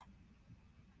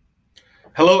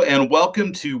Hello and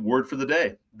welcome to Word for the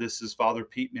Day. This is Father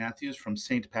Pete Matthews from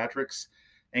St. Patrick's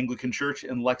Anglican Church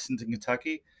in Lexington,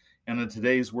 Kentucky. And in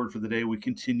today's Word for the Day, we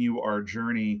continue our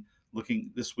journey looking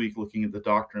at the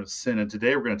doctrine of sin. And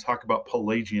today we're going to talk about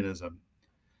Pelagianism.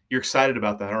 You're excited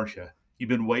about that, aren't you? You've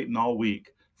been waiting all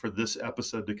week for this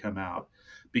episode to come out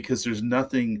because there's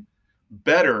nothing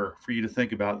better for you to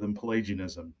think about than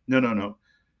Pelagianism. No.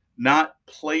 Not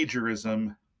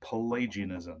plagiarism,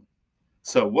 Pelagianism.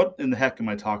 So, what in the heck am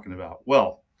I talking about?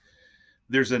 Well,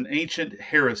 there's an ancient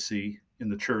heresy in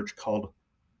the church called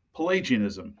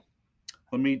Pelagianism.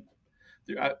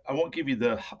 I won't give you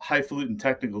the highfalutin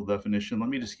technical definition. Let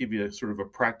me just give you a sort of a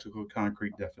practical,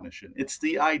 concrete definition. It's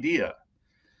the idea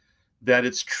that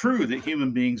it's true that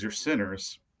human beings are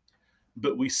sinners,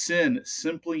 but we sin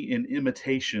simply in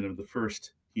imitation of the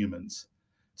first humans,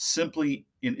 simply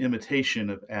in imitation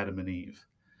of Adam and Eve.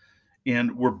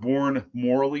 And we're born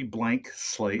morally blank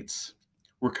slates.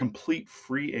 We're complete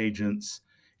free agents.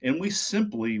 And we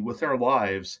simply, with our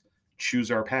lives,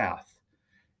 choose our path.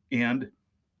 And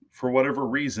for whatever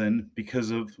reason,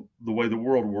 because of the way the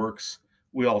world works,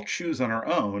 we all choose on our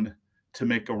own to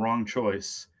make a wrong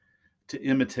choice, to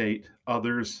imitate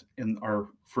others and our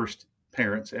first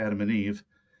parents, Adam and Eve.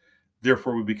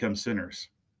 Therefore, we become sinners.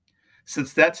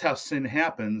 Since that's how sin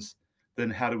happens, then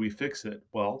how do we fix it?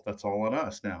 Well, that's all on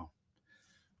us now.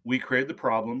 We create the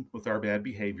problem with our bad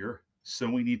behavior, so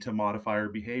we need to modify our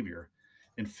behavior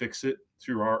and fix it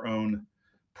through our own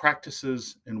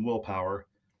practices and willpower.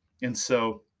 And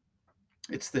so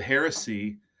it's the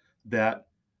heresy that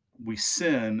we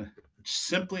sin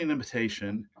simply in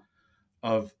imitation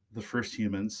of the first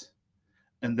humans,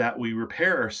 and that we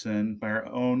repair our sin by our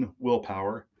own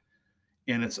willpower,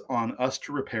 and it's on us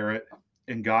to repair it,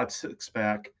 and God sits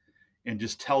back and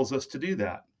just tells us to do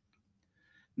that.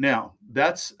 Now,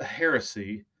 that's a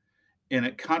heresy, and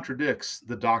it contradicts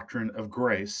the doctrine of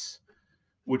grace,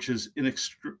 which is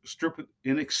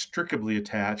inextricably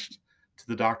attached to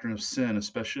the doctrine of sin,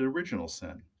 especially original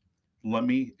sin. Let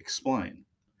me explain.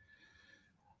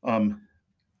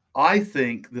 I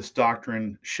think this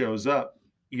doctrine shows up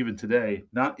even today,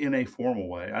 not in a formal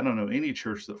way. I don't know any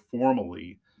church that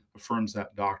formally affirms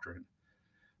that doctrine,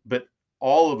 but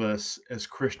all of us as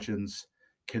Christians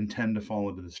can tend to fall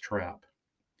into this trap.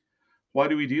 Why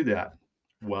do we do that?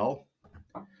 Well,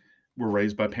 we're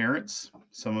raised by parents.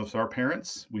 Some of us are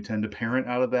parents. We tend to parent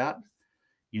out of that.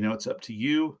 It's up to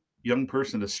you, young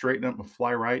person, to straighten up and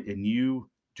fly right, and you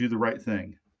do the right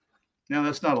thing. Now,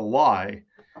 that's not a lie.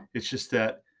 It's just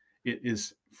that it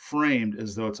is framed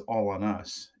as though it's all on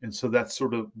us. And so that's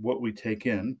sort of what we take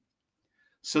in.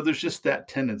 So there's just that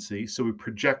tendency. So we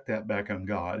project that back on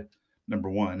God, number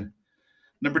one.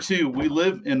 Number two, we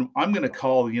live in, I'm going to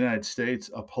call the United States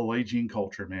a Pelagian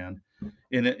culture, man.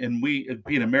 And we,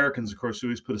 being Americans, of course, we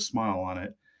always put a smile on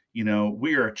it.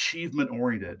 We are achievement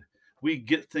oriented. We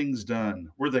get things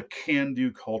done. We're the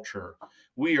can-do culture.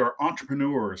 We are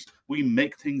entrepreneurs. We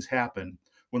make things happen.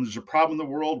 When there's a problem in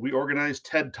the world, we organize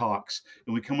TED Talks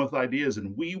and we come up with ideas,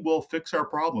 and we will fix our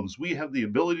problems. We have the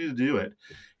ability to do it.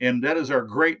 And that is our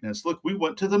greatness. Look, we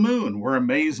went to the moon. We're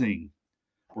amazing.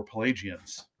 We're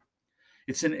Pelagians.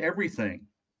 It's in everything.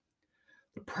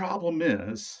 The problem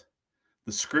is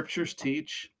the scriptures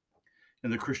teach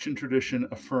and the Christian tradition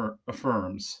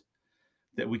affirms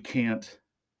that we can't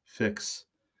fix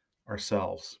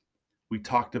ourselves. We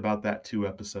talked about that 2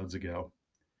 episodes ago.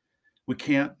 We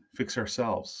can't fix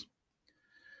ourselves.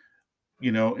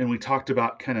 And we talked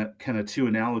about kind of 2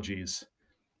 analogies.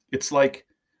 It's like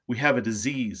we have a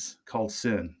disease called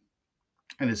sin,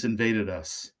 and it's invaded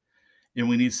us. And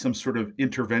we need some sort of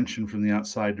intervention from the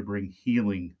outside to bring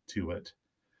healing to it.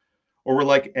 Or we're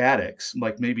like addicts,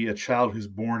 like maybe a child who's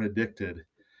born addicted.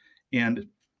 And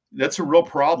that's a real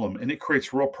problem, and it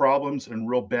creates real problems and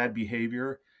real bad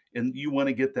behavior, and you want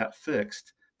to get that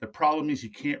fixed. The problem is you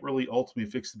can't really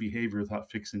ultimately fix the behavior without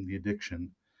fixing the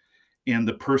addiction. And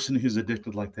the person who's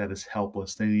addicted like that is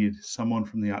helpless. They need someone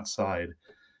from the outside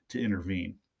to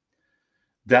intervene.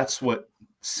 That's what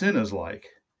sin is like.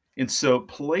 And so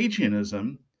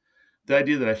Pelagianism, the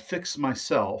idea that I fix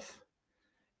myself,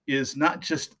 is not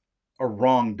just a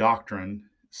wrong doctrine.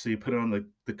 So you put it on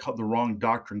the wrong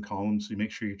doctrine column, so you make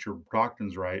sure you get your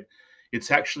doctrines right.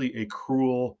 It's actually a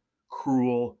cruel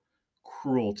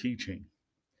teaching,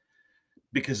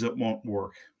 because it won't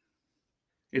work.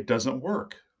 It doesn't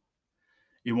work.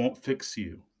 It won't fix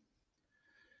you.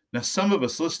 Now, some of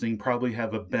us listening probably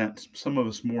have a bent, some of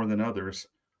us more than others,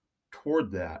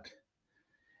 toward that.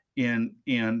 And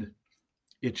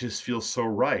it just feels so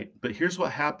right. But here's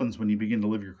what happens when you begin to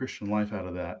live your Christian life out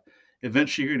of that.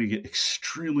 Eventually, you're going to get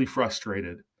extremely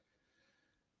frustrated.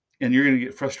 And you're going to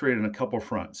get frustrated on a couple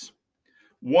fronts.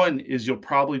 One is you'll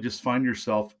probably just find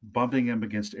yourself bumping up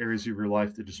against areas of your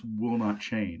life that just will not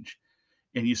change.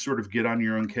 And you sort of get on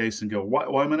your own case and go,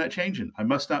 why am I not changing? I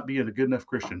must not be a good enough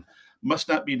Christian, must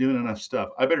not be doing enough stuff.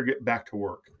 I better get back to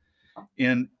work.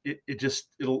 And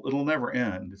it'll never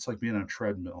end. It's like being on a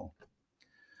treadmill.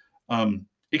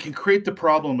 It can create the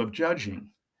problem of judging,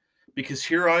 because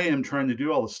here I am trying to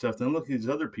do all this stuff. Then look at these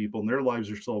other people and their lives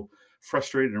are so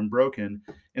frustrated and broken.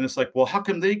 And it's like, well, how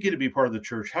come they get to be part of the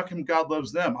church? How come God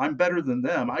loves them? I'm better than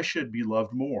them. I should be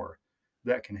loved more.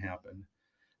 That can happen.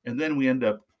 And then we end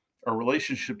up, our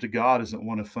relationship to God isn't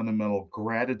one of fundamental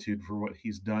gratitude for what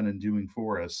he's done and doing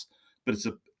for us, but it's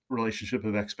a relationship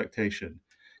of expectation.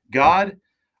 God,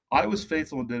 I was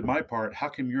faithful and did my part. How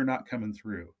come you're not coming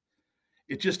through?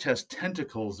 It just has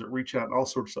tentacles that reach out in all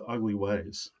sorts of ugly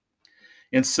ways.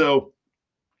 And so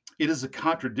it is a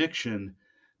contradiction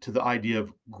to the idea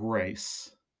of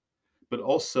grace, but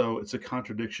also it's a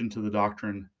contradiction to the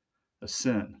doctrine of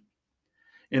sin.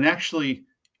 And actually,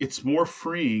 it's more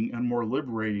freeing and more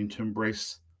liberating to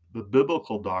embrace the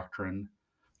biblical doctrine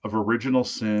of original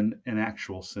sin and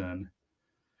actual sin.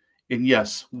 And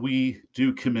yes, we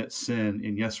do commit sin,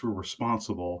 and yes, we're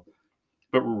responsible,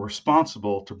 but we're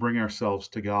responsible to bring ourselves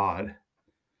to God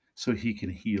so he can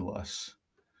heal us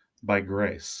by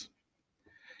grace.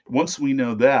 Once we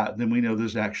know that, then we know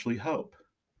there's actually hope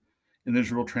and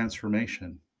there's real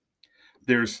transformation.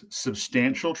 There's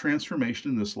substantial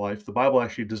transformation in this life. The Bible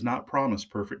actually does not promise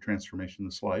perfect transformation in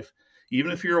this life.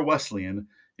 Even if you're a Wesleyan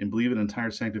and believe in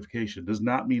entire sanctification, does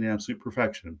not mean absolute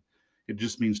perfection. It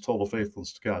just means total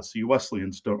faithfulness to God. So you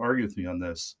Wesleyans, don't argue with me on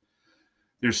this.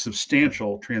 There's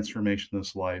substantial transformation in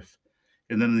this life.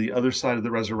 And then on the other side of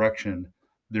the resurrection,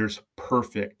 there's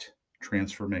perfect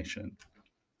transformation.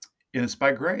 And it's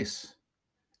by grace.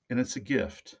 And it's a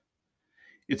gift.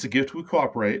 It's a gift we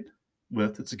cooperate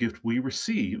with. It's a gift we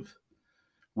receive,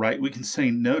 right? We can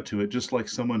say no to it, just like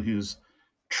someone who's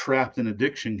trapped in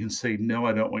addiction can say, no,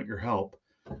 I don't want your help.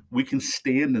 We can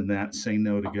stand in that, say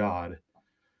no to God,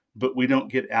 but we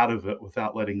don't get out of it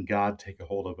without letting God take a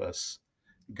hold of us,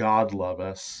 God love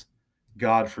us,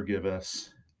 God forgive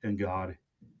us, and God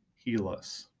heal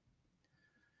us.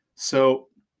 So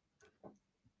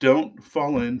don't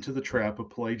fall into the trap of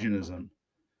Pelagianism.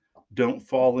 Don't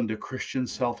fall into Christian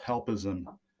self-helpism.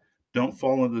 Don't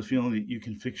fall into the feeling that you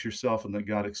can fix yourself and that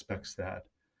God expects that.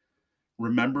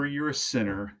 Remember you're a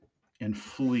sinner and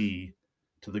flee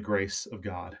to the grace of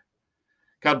God.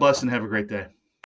 God bless and have a great day.